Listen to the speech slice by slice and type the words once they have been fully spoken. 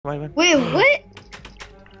Wait, what?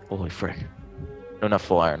 Holy frick. No, not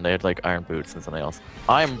full iron. They had like iron boots and something else.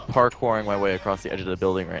 I'm parkouring my way across the edge of the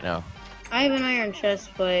building right now. I have an iron chest,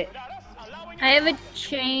 but I have a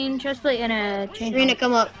chain chestplate and a chain. Serena,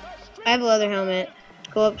 come up. I have a leather helmet.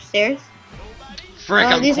 Go upstairs. Frick,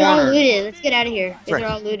 I'm these are all cornered. looted. Let's get out of here. These Frick. are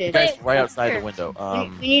all You looted. guys Wait, right outside here. the window.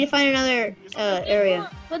 We need to find another area.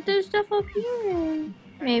 But there's stuff up here.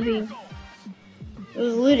 Maybe. It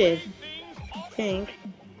was looted, I think.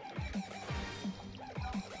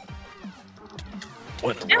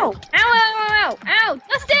 What in the Ow! world? Ow! Ow! Ow! Ow!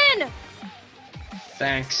 Justin!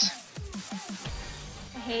 Thanks.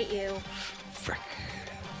 I hate you. Frick.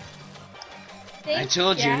 I Thanks,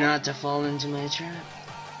 told you Jack. not to fall into my trap.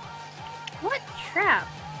 What trap?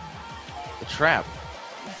 The trap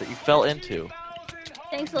that you fell into.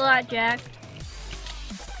 Thanks a lot, Jack.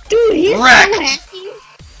 Dude, he's Wrecked! so hacking.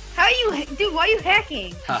 How you, dude? Why are you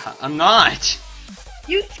hacking? Haha, I'm not.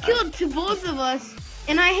 You killed both of us,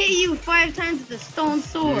 and I hit you 5 times with the stone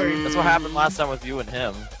sword. That's what happened last time with you and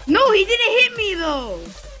him. No, he didn't hit me though.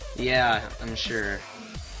 Yeah, I'm sure.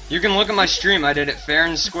 You can look at my stream. I did it fair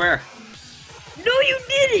and square. No, you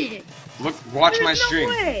didn't. Look, watch There's my no stream.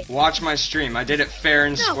 way. Watch my stream. I did it fair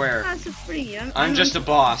and square. That's free. I'm just a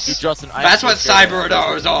boss. Justin, I That's what actually scared Cyber-Redaro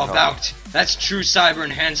you. is all about. That's true cyber How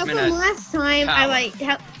enhancement. come last time I power. like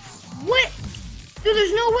what? Dude,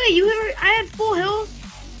 there's no way you ever. I had full health.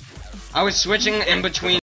 I was switching in between